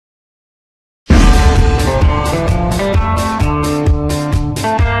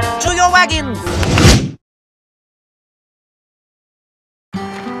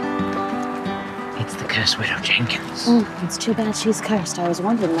precious Widow Jenkins. It's too bad she's cursed. I was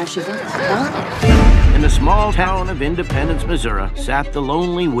wondering where she went. In the small town of Independence, Missouri, sat the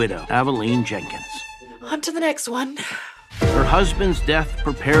lonely widow, Aveline Jenkins. On to the next one. Her husband's death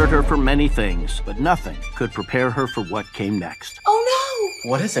prepared her for many things, but nothing could prepare her for what came next. Oh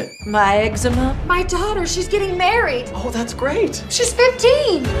no! What is it? My eczema. My daughter, she's getting married. Oh, that's great. She's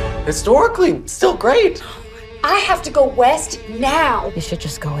 15. Historically, still great. I have to go west now. You should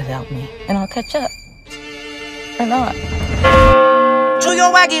just go without me, and I'll catch up. Or not. To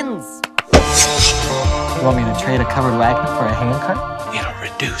your wagons! You want me to trade a covered wagon for a handcart? It'll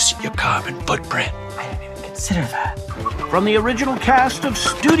reduce your carbon footprint. I didn't even consider that. From the original cast of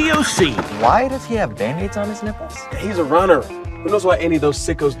Studio C. Why does he have band-aids on his nipples? He's a runner. Who knows why any of those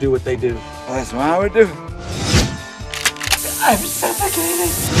sickos do what they do? Well, that's what I would do. I'm suffocating.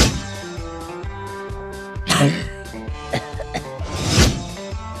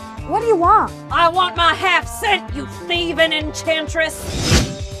 What do you want? I want my half cent, you thieving enchantress!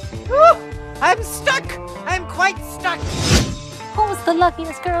 I'm stuck! I'm quite stuck! Who's the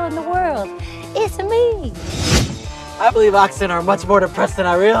luckiest girl in the world? It's me. I believe oxen are much more depressed than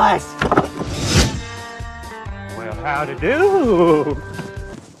I realized. Well, how to do?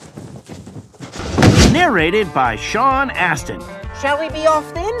 Narrated by Sean Astin. Shall we be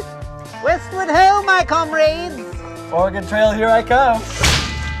off then? Westward ho, my comrades! Oregon Trail, here I come.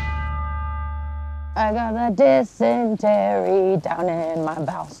 I got a dysentery down in my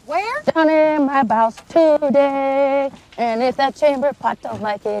bowels. Where? Down in my bowels today. And if that chamber pot don't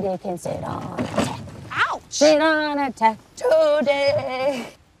like it, it can sit on attack. Ouch! Sit on attack today.